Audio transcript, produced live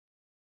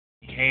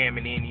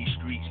hamming in these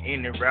streets.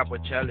 Any rapper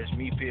challenge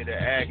me, feel the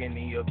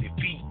agony of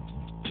defeat.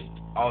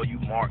 All you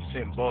marks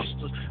and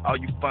busters, all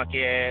you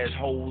funky ass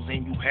hoes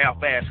and you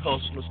half-ass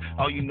hustlers,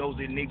 all you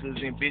nosy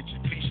niggas and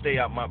bitches, please stay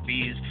out my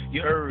biz.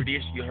 You heard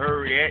this, you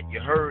heard that, you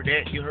heard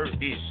that, you heard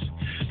this.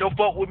 Don't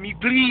fuck with me,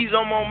 please.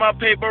 I'm on my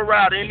paper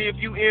route, and if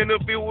you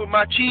interfere with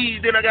my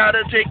cheese, then I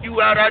gotta take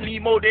you out. I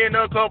need more than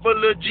a couple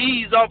of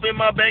G's off in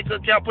my bank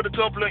account. Put a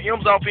couple of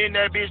M's off in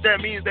that bitch.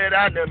 That means that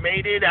I done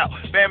made it out.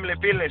 Family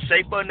feeling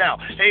safer now.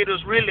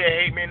 Haters really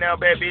hate me now.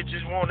 Bad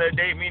bitches wanna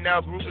date me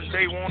now. Groupers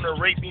they wanna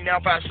rape me now.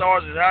 5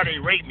 stars is how they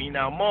rate me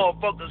now.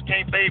 Motherfuckers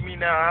can't fade me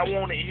now. I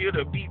wanna hear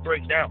the beat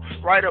break down.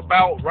 Right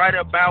about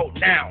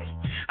now.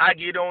 I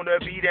get on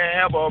the beat and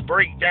have a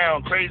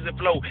breakdown, crazy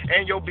flow,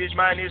 and your bitch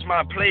mine is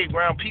my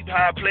playground. Peep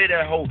how I play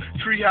that hoe,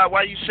 tree high,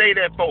 why you say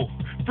that for?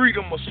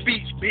 Freedom of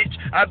speech, bitch.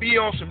 I be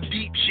on some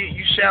deep shit,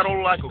 you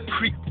shadow like a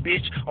creep,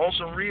 bitch. On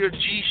some real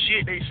G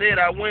shit, they said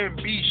I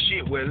wouldn't be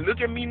shit. Well, look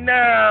at me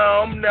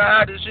now, I'm the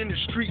hottest in the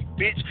street,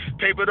 bitch.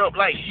 Papered up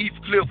like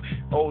Heathcliff,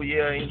 oh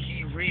yeah, and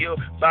he real.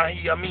 By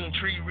he, I mean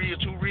tree real,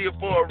 too real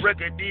for a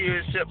record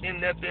deal, except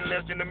in nothing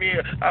less than a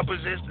mirror. I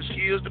possess the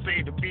skills to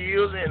pay the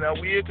bills, and I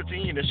will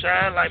continue to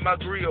shine like my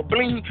grill.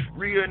 Bling,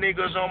 real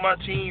niggas on my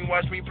team.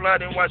 Watch me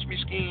plot and watch me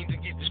scheme to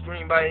get the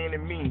screen by any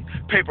means.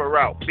 Paper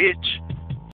out, bitch.